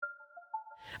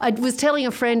I was telling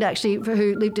a friend actually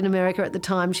who lived in America at the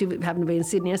time, she happened to be in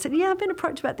Sydney. I said, yeah, I've been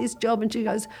approached about this job. And she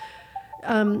goes,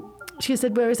 she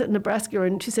said, where is it? Nebraska.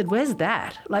 And she said, where's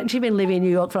that? Like, she'd been living in New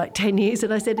York for like 10 years.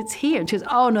 And I said, it's here. And she goes,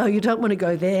 oh, no, you don't want to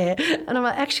go there. And I'm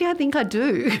like, actually, I think I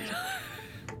do.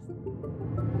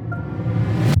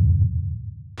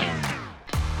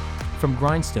 From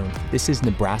Grindstone, this is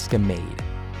Nebraska Made,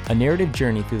 a narrative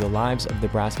journey through the lives of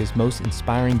Nebraska's most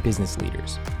inspiring business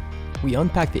leaders. We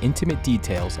unpack the intimate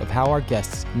details of how our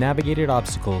guests navigated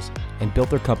obstacles and built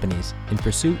their companies in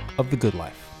pursuit of the good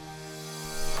life.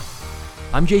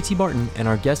 I'm JT Martin, and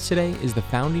our guest today is the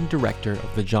founding director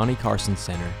of the Johnny Carson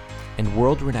Center and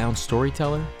world-renowned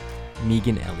storyteller,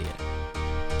 Megan Elliott.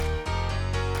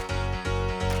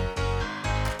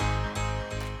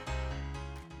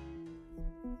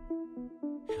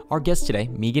 Our guest today,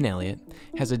 Megan Elliott,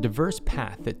 has a diverse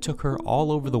path that took her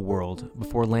all over the world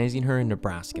before landing her in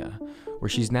Nebraska, where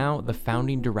she's now the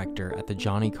founding director at the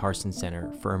Johnny Carson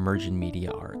Center for Emerging Media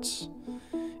Arts.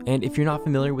 And if you're not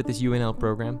familiar with this UNL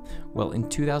program, well, in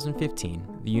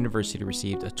 2015, the university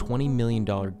received a $20 million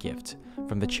gift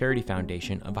from the charity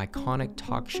foundation of iconic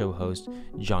talk show host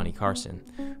Johnny Carson,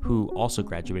 who also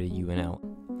graduated UNL.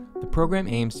 The program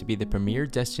aims to be the premier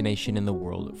destination in the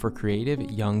world for creative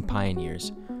young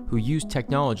pioneers who use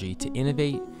technology to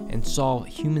innovate and solve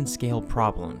human-scale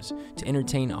problems, to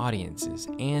entertain audiences,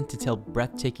 and to tell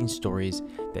breathtaking stories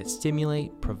that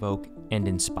stimulate, provoke, and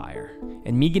inspire.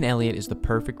 And Megan Elliott is the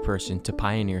perfect person to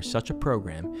pioneer such a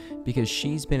program because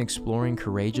she's been exploring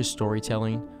courageous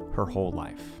storytelling her whole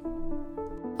life.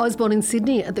 I was born in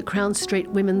Sydney at the Crown Street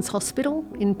Women's Hospital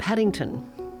in Paddington.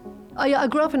 I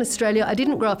grew up in Australia. I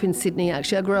didn't grow up in Sydney,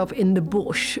 actually. I grew up in the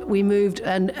bush. We moved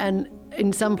and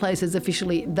in some places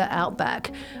officially the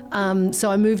outback.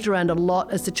 So I moved around a lot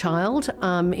as a child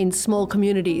in small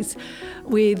communities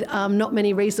with not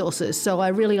many resources. So I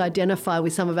really identify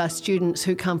with some of our students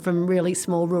who come from really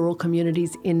small rural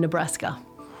communities in Nebraska.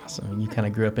 Awesome. You kind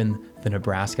of grew up in the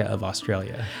Nebraska of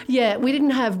Australia. Yeah, we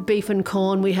didn't have beef and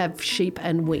corn. We have sheep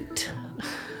and wheat.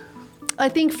 I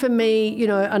think for me,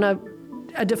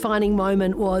 a defining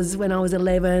moment was when I was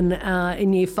 11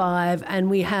 in Year 5, and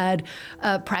we had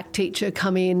a prac teacher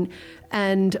come in,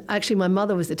 and actually my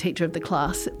mother was the teacher of the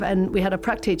class, and we had a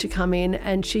prac teacher come in,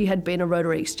 and she had been a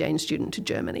Rotary Exchange student to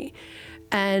Germany.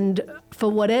 And for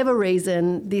whatever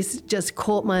reason, this just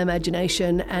caught my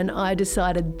imagination, and I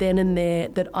decided then and there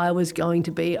that I was going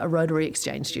to be a Rotary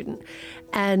Exchange student.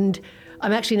 And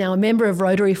I'm actually now a member of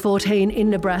Rotary 14 in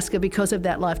Nebraska because of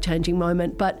that life-changing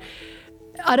moment. But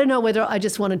I don't know whether I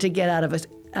just wanted to get out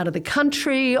of the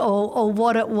country or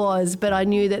what it was, but I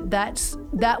knew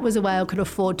that was a way I could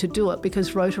afford to do it,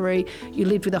 because Rotary, you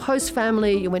lived with a host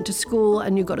family, you went to school,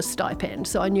 and you got a stipend.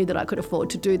 So I knew that I could afford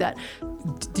to do that.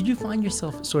 Did you find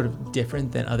yourself sort of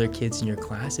different than other kids in your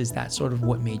class? Is that sort of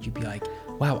what made you be like,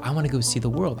 wow, I want to go see the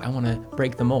world. I want to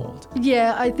break the mold?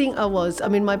 Yeah, I think I was. I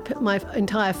mean, my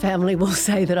entire family will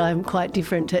say that I'm quite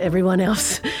different to everyone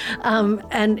else,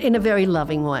 and in a very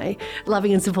loving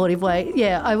and supportive way.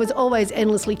 Yeah, I was always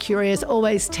endlessly curious,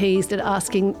 always teased at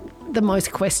asking the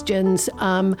most questions.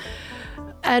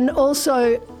 And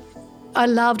also, I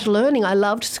loved learning. I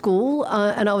loved school,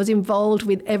 and I was involved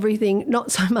with everything,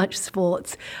 not so much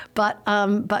sports, but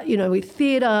with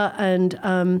theatre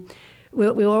and we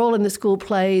were all in the school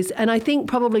plays. And I think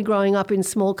probably growing up in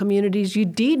small communities, you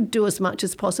did do as much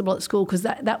as possible at school because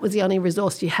that was the only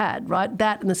resource you had, right?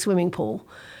 That and the swimming pool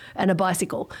and a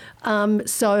bicycle.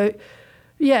 So,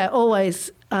 yeah,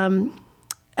 always.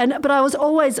 But I was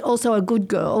always also a good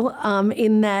girl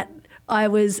in that I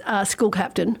was a school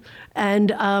captain.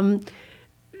 And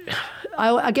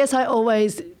I guess I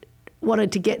always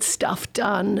wanted to get stuff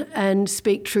done and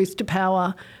speak truth to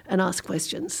power and ask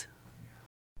questions.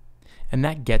 And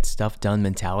that get stuff done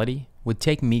mentality would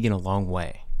take Megan a long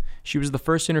way. She was the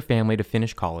first in her family to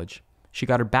finish college. She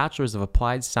got her Bachelor's of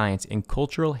Applied Science in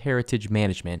Cultural Heritage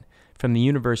Management from the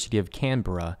University of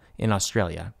Canberra in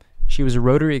Australia. She was a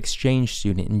Rotary Exchange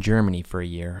student in Germany for a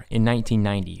year in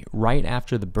 1990, right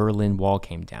after the Berlin Wall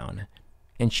came down.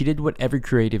 And she did what every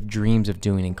creative dreams of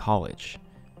doing in college.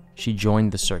 She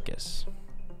joined the circus.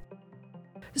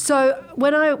 So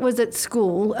when I was at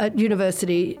school, at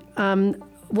university,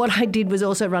 what I did was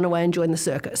also run away and join the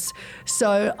circus.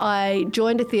 So I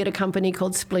joined a theatre company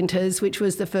called Splinters, which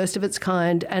was the first of its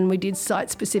kind, and we did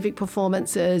site-specific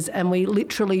performances, and we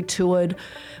literally toured.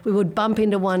 We would bump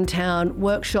into one town,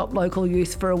 workshop local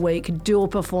youth for a week, do a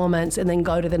performance, and then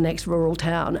go to the next rural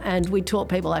town. And we taught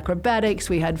people acrobatics,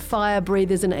 we had fire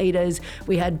breathers and eaters,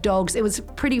 we had dogs. It was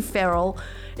pretty feral.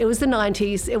 It was the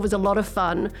 90s. It was a lot of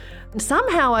fun.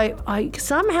 Somehow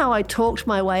I talked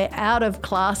my way out of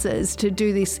classes to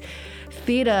do this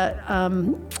theatre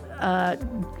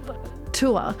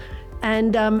tour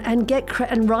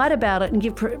and write about it and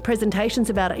give presentations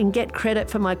about it and get credit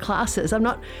for my classes.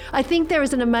 I think there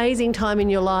is an amazing time in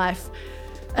your life,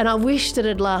 and I wish that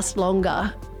it'd last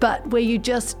longer, but where you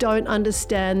just don't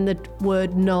understand the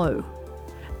word no.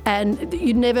 And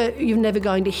you're never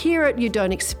going to hear it. You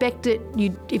don't expect it.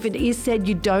 If it is said,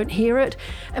 you don't hear it.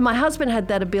 And my husband had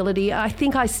that ability. I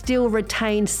think I still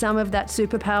retained some of that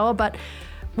superpower, but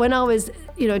when I was,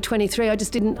 23, I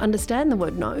just didn't understand the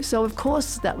word no. So of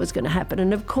course that was going to happen.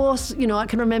 And of course, I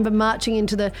can remember marching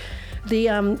into the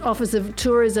Office of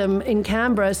Tourism in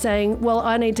Canberra saying, well,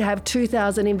 I need to have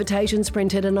 2,000 invitations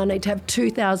printed and I need to have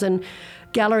 2,000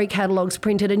 gallery catalogues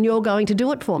printed, and you're going to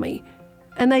do it for me.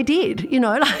 And they did,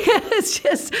 it's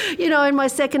just, in my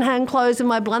secondhand clothes and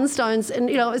my Blundstones, and,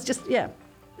 it was just, yeah.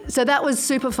 So that was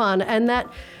super fun. And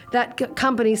that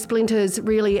company, Splinters,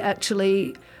 really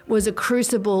actually was a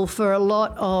crucible for a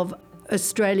lot of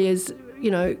Australia's,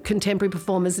 contemporary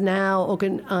performers now,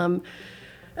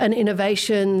 and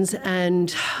innovations,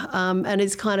 and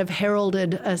it's kind of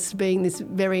heralded as being this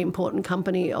very important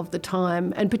company of the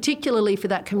time, and particularly for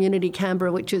that community,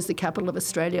 Canberra, which is the capital of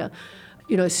Australia.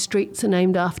 Streets are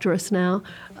named after us now.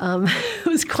 It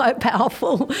was quite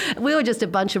powerful. We were just a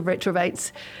bunch of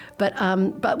retrobates,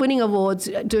 but winning awards,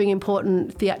 doing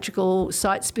important theatrical,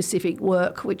 site-specific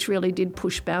work, which really did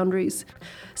push boundaries.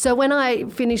 So when I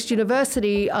finished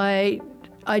university, I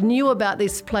knew about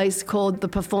this place called the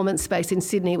Performance Space in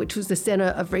Sydney, which was the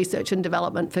Centre of Research and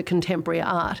Development for Contemporary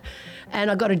Art. And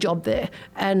I got a job there.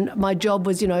 And my job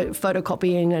was,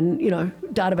 photocopying and,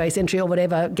 database entry or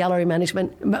whatever, gallery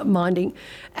management, minding.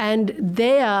 And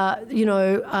there,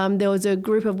 there was a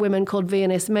group of women called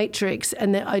VNS Matrix,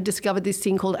 and I discovered this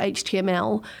thing called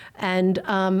HTML and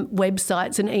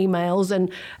websites and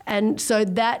emails. And so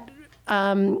that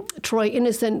Troy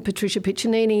Innocent, Patricia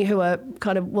Piccinini, who are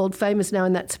kind of world famous now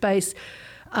in that space,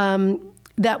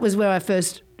 that was where I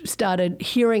first started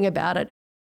hearing about it.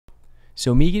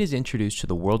 So Megan is introduced to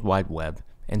the World Wide Web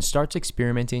and starts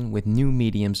experimenting with new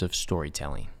mediums of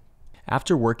storytelling.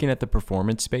 After working at the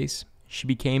Performance Space, she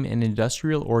became an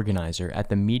industrial organizer at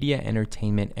the Media,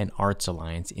 Entertainment and Arts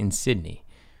Alliance in Sydney,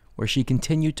 where she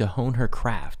continued to hone her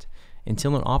craft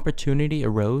until an opportunity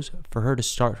arose for her to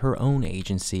start her own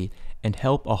agency and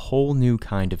help a whole new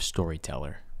kind of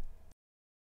storyteller.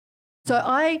 So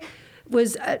I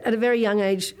was at a very young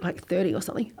age, like 30 or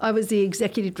something, I was the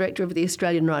executive director of the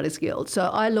Australian Writers Guild. So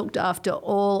I looked after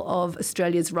all of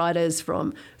Australia's writers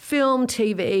from film,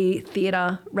 TV,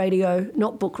 theatre, radio,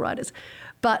 not book writers.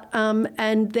 But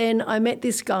and then I met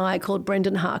this guy called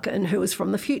Brendan Harkin, who was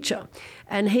from the future.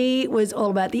 And he was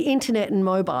all about the internet and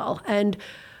mobile. And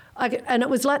it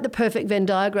was like the perfect Venn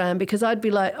diagram, because I'd be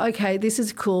like, okay, this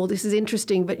is cool, this is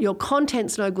interesting, but your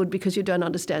content's no good because you don't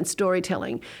understand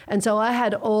storytelling. And so I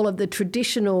had all of the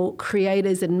traditional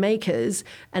creators and makers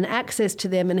and access to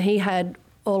them, and he had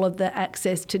all of the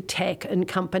access to tech and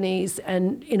companies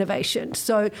and innovation.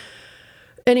 So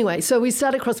anyway, so we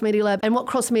started Cross Media Lab, and what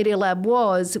Cross Media Lab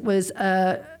was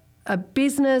a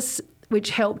business which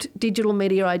helped digital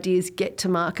media ideas get to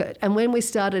market. And when we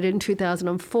started in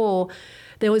 2004,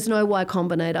 there was no Y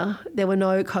Combinator. There were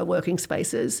no co-working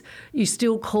spaces. You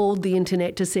still called the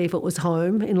internet to see if it was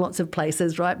home in lots of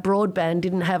places, right? Broadband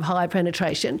didn't have high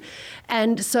penetration.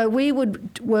 And so we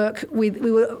would we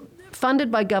were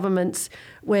funded by governments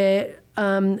where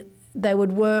they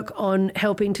would work on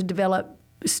helping to develop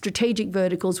strategic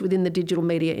verticals within the digital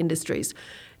media industries,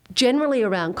 generally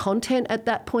around content at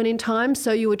that point in time.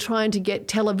 So you were trying to get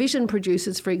television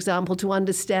producers, for example, to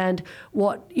understand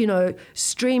what,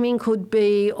 streaming could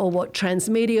be, or what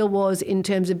transmedia was in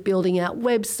terms of building out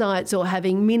websites or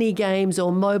having mini games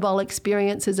or mobile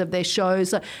experiences of their shows.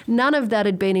 So none of that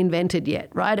had been invented yet,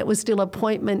 right? It was still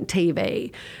appointment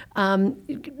TV.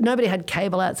 Nobody had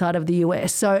cable outside of the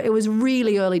US. So it was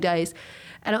really early days,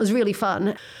 and it was really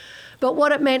fun. But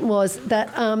what it meant was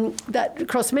that that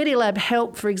Cross Media Lab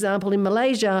helped, for example, in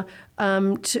Malaysia,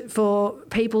 for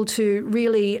people to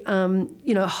really,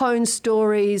 hone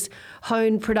stories,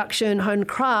 hone production, hone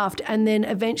craft, and then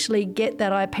eventually get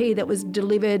that IP that was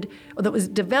delivered or that was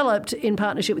developed in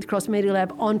partnership with Cross Media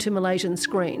Lab onto Malaysian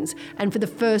screens, and for the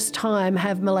first time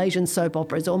have Malaysian soap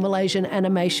operas or Malaysian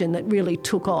animation that really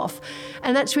took off.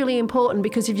 And that's really important,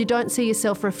 because if you don't see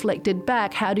yourself reflected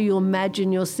back, how do you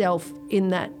imagine yourself in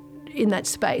that in that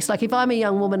space. Like if I'm a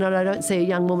young woman and I don't see a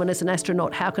young woman as an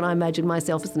astronaut, how can I imagine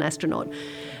myself as an astronaut?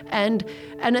 And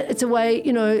it's a way,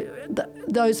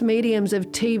 those mediums of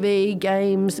TV,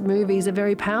 games, movies are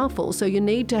very powerful. So you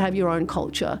need to have your own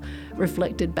culture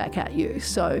reflected back at you.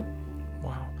 So,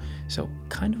 wow. So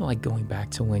kind of like going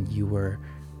back to when you were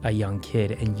a young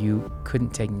kid and you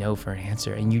couldn't take no for an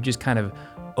answer, and you just kind of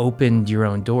opened your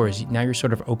own doors. Now you're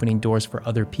sort of opening doors for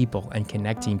other people and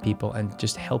connecting people and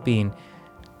just helping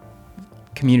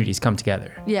communities come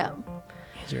together. Yeah.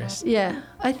 Interesting. Yeah.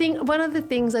 I think one of the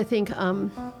things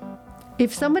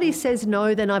if somebody says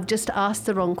no, then I've just asked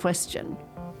the wrong question.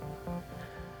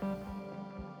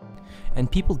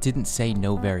 And people didn't say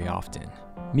no very often.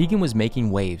 Megan was making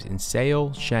waves in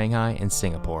Seoul, Shanghai, and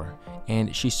Singapore,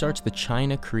 and she starts the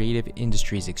China Creative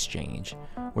Industries Exchange,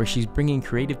 where she's bringing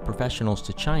creative professionals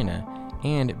to China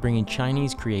and bringing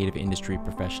Chinese creative industry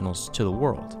professionals to the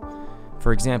world.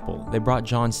 For example, they brought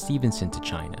John Stevenson to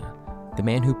China, the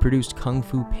man who produced Kung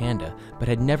Fu Panda but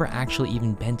had never actually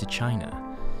even been to China.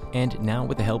 And now,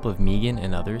 with the help of Megan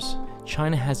and others,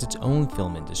 China has its own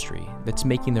film industry that's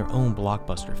making their own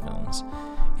blockbuster films.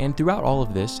 And throughout all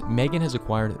of this, Megan has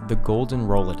acquired the Golden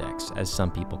Rolodex, as some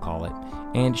people call it,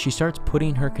 and she starts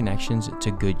putting her connections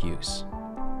to good use.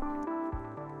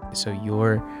 So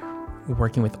you're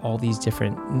working with all these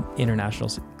different international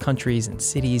countries and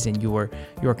cities, and you're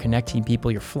connecting people,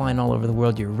 you're flying all over the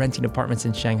world, you're renting apartments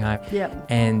in Shanghai. Yep.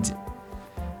 And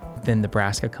then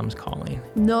Nebraska comes calling.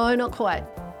 No, not quite.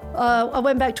 I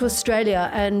went back to Australia,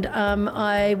 and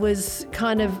I was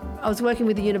working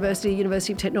with the University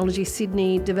of Technology,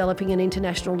 Sydney, developing an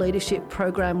international leadership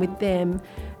program with them,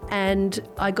 and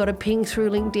I got a ping through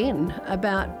LinkedIn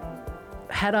about,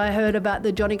 had I heard about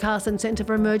the Johnny Carson Centre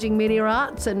for Emerging Media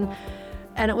Arts, and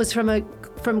it was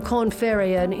from Korn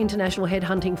Ferry, an international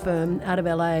headhunting firm out of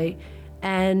LA,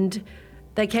 and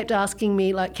they kept asking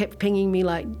me, kept pinging me,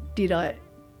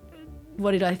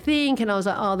 what did I think? And I was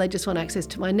like, oh, they just want access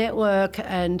to my network.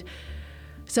 And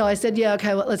so I said, yeah,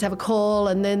 okay, well, let's have a call.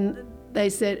 And then I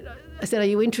said, are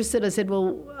you interested? I said,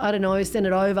 well, I don't know, send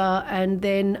it over. And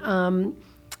then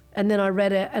I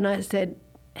read it and I said,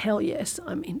 hell yes,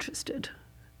 I'm interested.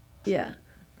 Yeah.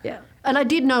 And I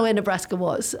did know where Nebraska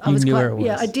was. Where it was.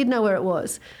 Yeah, I did know where it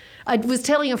was. I was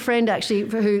telling a friend actually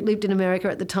who lived in America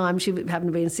at the time, she happened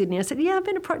to be in Sydney. I said, yeah, I've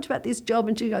been approached about this job.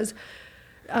 And she goes,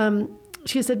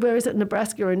 she said, where is it in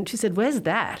Nebraska? And she said, where's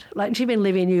that? She'd been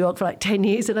living in New York for 10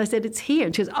 years. And I said, it's here.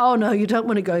 And she goes, oh, no, you don't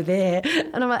want to go there.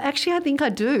 And I'm like, actually, I think I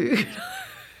do.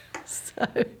 So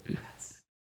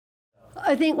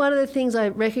I think one of the things I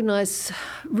recognised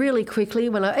really quickly,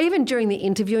 even during the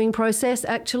interviewing process,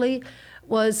 actually,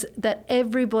 was that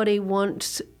everybody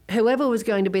wants, whoever was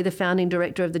going to be the founding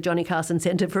director of the Johnny Carson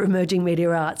Centre for Emerging Media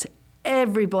Arts,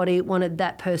 everybody wanted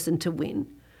that person to win.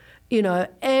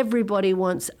 Everybody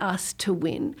wants us to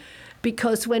win,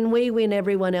 because when we win,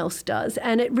 everyone else does.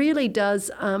 And it really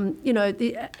does, and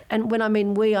when I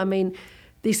mean we, I mean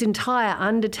this entire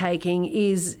undertaking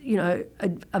is,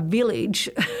 a village,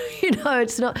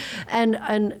 it's not, and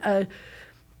an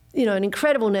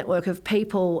incredible network of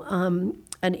people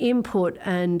and input,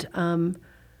 and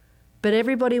but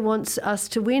everybody wants us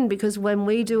to win, because when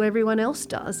we do, everyone else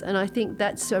does. And I think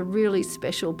that's a really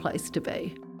special place to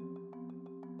be.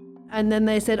 And then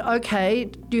they said, okay,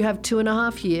 you have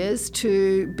 2.5 years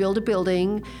to build a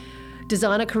building,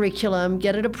 design a curriculum,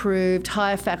 get it approved,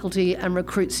 hire faculty and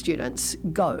recruit students.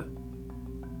 Go.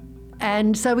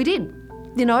 And so we did,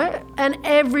 and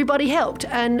everybody helped,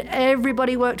 and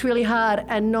everybody worked really hard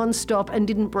and non-stop and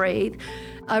didn't breathe.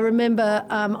 I remember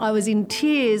I was in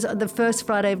tears on the first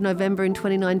Friday of November in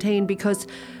 2019, because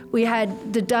we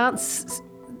had the dancers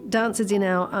in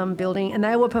our building, and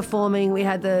they were performing. We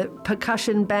had the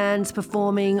percussion bands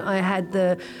performing. I had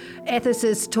the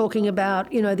ethicists talking about,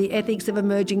 the ethics of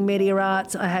emerging media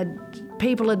arts. I had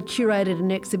people had curated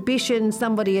an exhibition.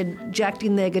 Somebody had jacked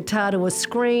in their guitar to a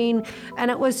screen,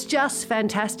 and it was just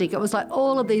fantastic. It was like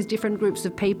all of these different groups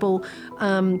of people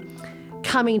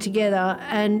coming together,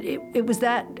 and it was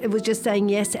just saying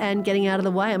yes and getting out of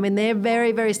the way. I mean, they're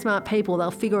very, very smart people. They'll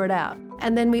figure it out.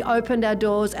 And then we opened our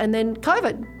doors, and then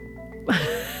COVID.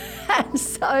 And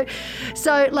so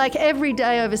every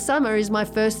day over summer is my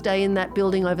first day in that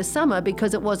building over summer,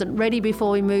 because it wasn't ready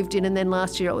before we moved in, and then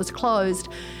last year it was closed.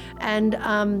 And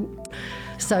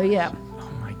yeah.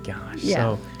 Oh my gosh. Yeah.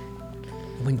 So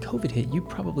when COVID hit, you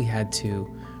probably had to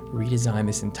redesign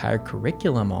this entire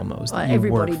curriculum almost that you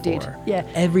everybody worked did. for. Yeah.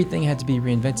 Everything had to be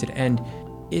reinvented, and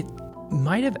it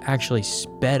might have actually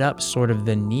sped up sort of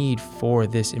the need for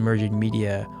this emerging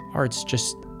media arts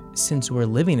just since we're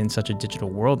living in such a digital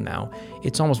world now,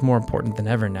 it's almost more important than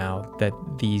ever now that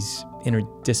these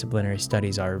interdisciplinary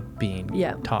studies are being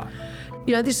taught.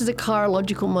 This is a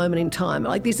chirological moment in time.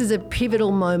 Like, this is a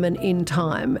pivotal moment in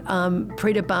time.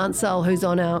 Preeta Bansal, who's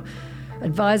on our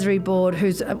advisory board,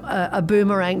 who's a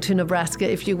boomerang to Nebraska,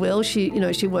 if you will. She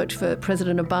worked for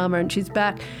President Obama, and she's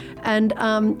back. And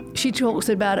she talks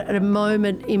about it at a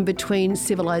moment in between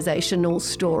civilizational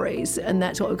stories, and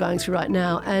that's what we're going through right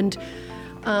now. And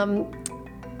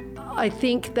I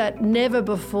think that never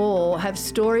before have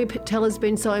storytellers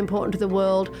been so important to the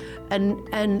world,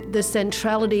 and the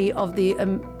centrality of the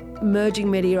emerging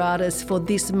media artists for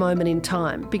this moment in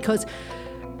time. Because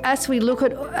as we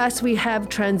have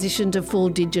transitioned to full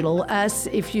digital, as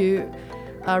if you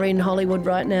are in Hollywood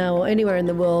right now or anywhere in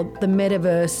the world, the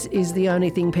metaverse is the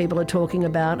only thing people are talking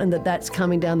about, and that's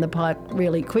coming down the pipe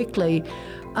really quickly.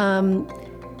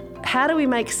 How do we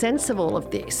make sense of all of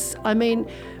this? I mean,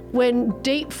 when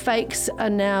deep fakes are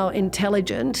now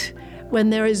intelligent, when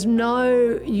there is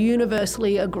no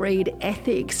universally agreed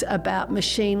ethics about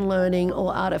machine learning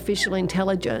or artificial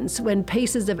intelligence, when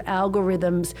pieces of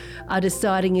algorithms are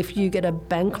deciding if you get a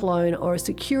bank loan or a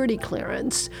security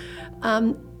clearance,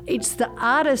 it's the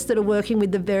artists that are working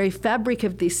with the very fabric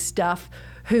of this stuff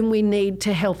whom we need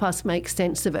to help us make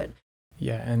sense of it.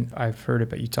 Yeah, and I've heard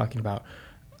about you talking about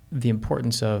the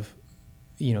importance of,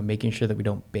 making sure that we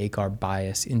don't bake our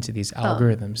bias into these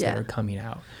algorithms that are coming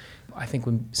out. I think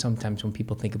sometimes when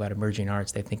people think about emerging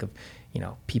arts, they think of,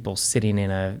 people sitting in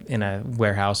a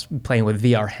warehouse playing with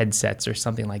VR headsets or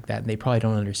something like that. And they probably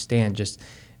don't understand just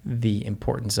the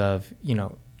importance of,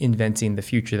 inventing the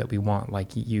future that we want,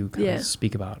 like you kind of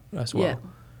speak about as well. Yeah,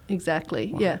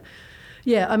 exactly. Wow.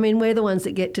 Yeah. I mean, we're the ones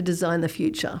that get to design the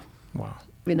future. Wow.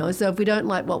 So if we don't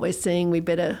like what we're seeing, we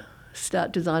better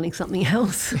start designing something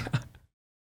else.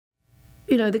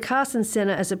 The Carson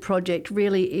Centre as a project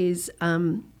really is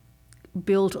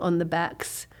built on the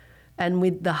backs and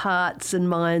with the hearts and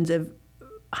minds of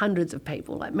hundreds of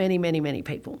people, like many, many, many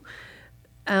people.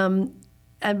 And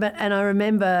I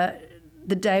remember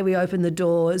the day we opened the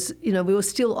doors, we were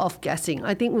still off-gassing.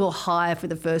 I think we were high for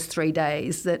the first 3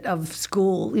 days of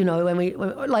school, when we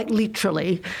like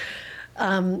literally.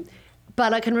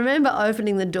 But I can remember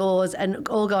opening the doors and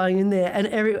all going in there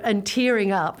and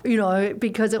tearing up,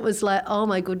 because it was like, oh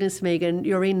my goodness, Megan,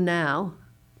 you're in now.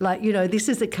 Like, this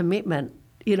is a commitment.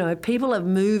 People have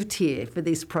moved here for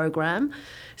this program.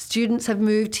 Students have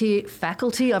moved here.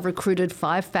 Faculty, I've recruited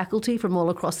 5 faculty from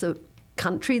all across the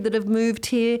country that have moved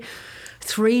here.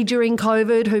 3 during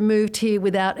COVID who moved here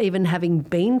without even having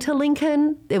been to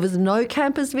Lincoln. There was no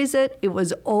campus visit. It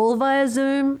was all via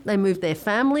Zoom. They moved their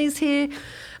families here.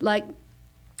 Like,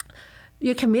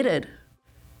 you're committed.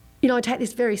 I take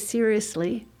this very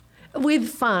seriously, with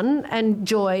fun and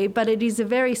joy, but it is a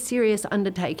very serious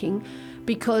undertaking,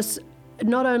 because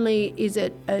not only is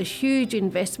it a huge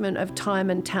investment of time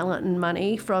and talent and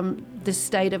money from the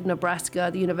state of Nebraska,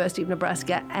 the University of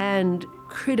Nebraska, and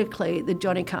critically the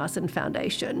Johnny Carson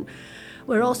Foundation,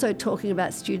 we're also talking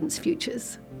about students'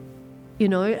 futures,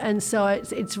 and so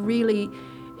it's really,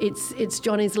 it's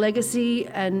Johnny's legacy,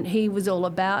 and he was all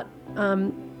about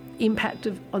impact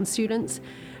on students,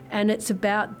 and it's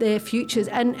about their futures,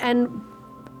 and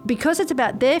because it's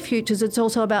about their futures, it's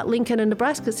also about Lincoln and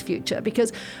Nebraska's future,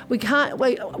 because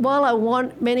while I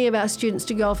want many of our students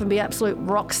to go off and be absolute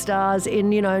rock stars in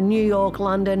New York,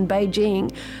 London,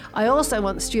 Beijing, I also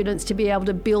want students to be able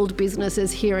to build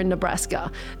businesses here in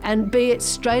Nebraska, and be it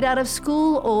straight out of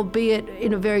school or be it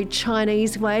in a very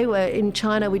Chinese way, where in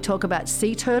China we talk about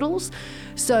sea turtles.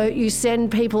 So you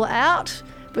send people out,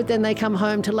 but then they come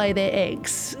home to lay their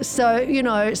eggs.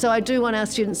 So, so I do want our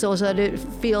students also to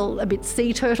feel a bit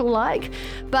sea turtle-like.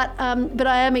 But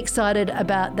I am excited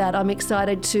about that. I'm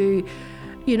excited to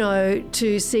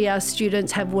see our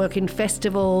students have work in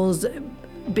festivals,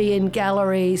 be in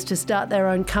galleries, to start their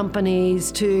own companies,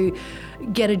 to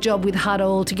get a job with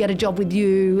Huddle, to get a job with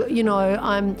you.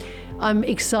 I'm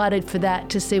excited for that,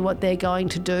 to see what they're going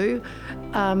to do.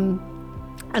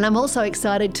 And I'm also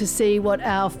excited to see what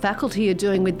our faculty are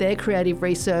doing with their creative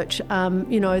research.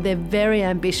 They're very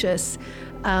ambitious.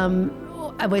 And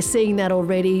we're seeing that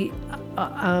already.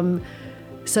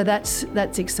 So that's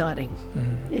exciting.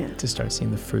 Mm-hmm. Yeah. To start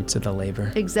seeing the fruits of the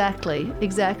labor. Exactly.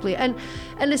 And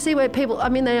to see where people,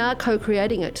 they are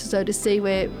co-creating it. So to see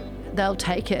where they'll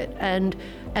take it. And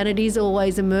it is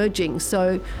always emerging.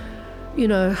 So,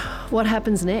 what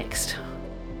happens next?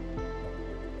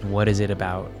 What is it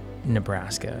about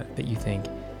Nebraska that you think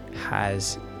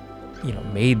has,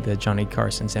 made the Johnny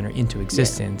Carson Center into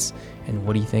existence? Yeah. And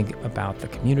what do you think about the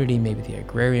community, maybe the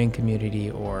agrarian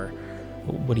community, or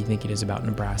What do you think it is about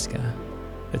Nebraska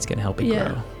that's going to help it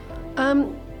grow?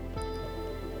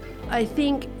 I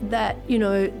think that,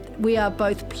 we are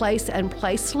both place and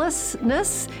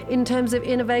placelessness in terms of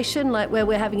innovation, like where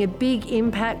we're having a big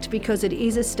impact because it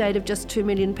is a state of just 2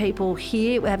 million people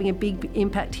here. We're having a big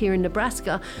impact here in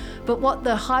Nebraska. But what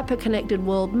the hyper-connected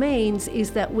world means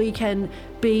is that we can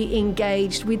be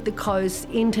engaged with the coast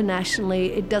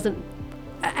internationally.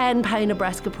 And pay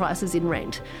Nebraska prices in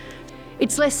rent.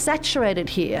 It's less saturated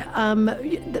here.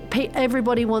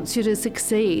 Everybody wants you to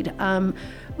succeed.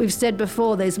 We've said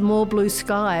before, there's more blue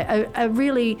sky. A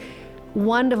really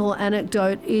wonderful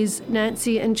anecdote is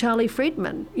Nancy and Charlie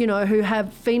Friedman, who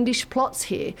have fiendish plots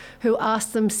here, who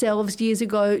asked themselves years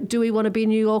ago, do we want to be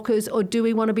New Yorkers or do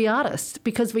we want to be artists?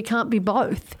 Because we can't be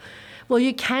both. Well,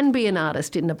 you can be an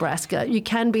artist in Nebraska. You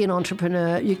can be an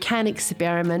entrepreneur. You can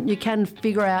experiment. You can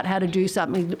figure out how to do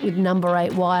something with number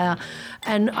 8 wire.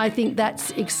 And I think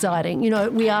that's exciting.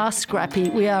 We are scrappy.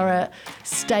 We are a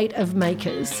state of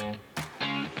makers.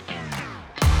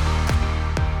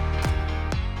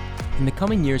 In the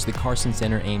coming years, the Carson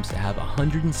Center aims to have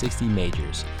 160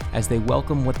 majors as they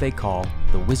welcome what they call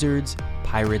the wizards,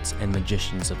 pirates, and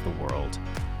magicians of the world,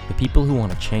 the people who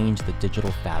want to change the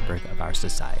digital fabric of our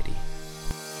society.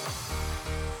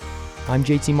 I'm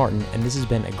JT Martin, and this has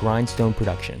been a Grindstone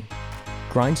production.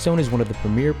 Grindstone is one of the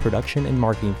premier production and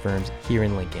marketing firms here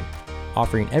in Lincoln,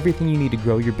 offering everything you need to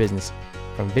grow your business,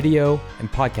 from video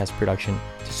and podcast production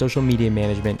to social media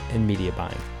management and media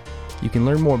buying. You can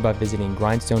learn more by visiting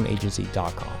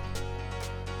grindstoneagency.com.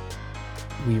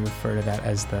 We refer to that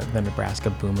as the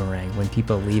Nebraska boomerang, when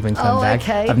people leave and come back.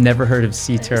 Okay. I've never heard of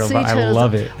sea turtle, but I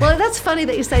love it. Well, that's funny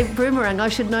that you say boomerang. I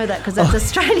should know that because that's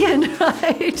Australian,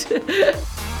 right?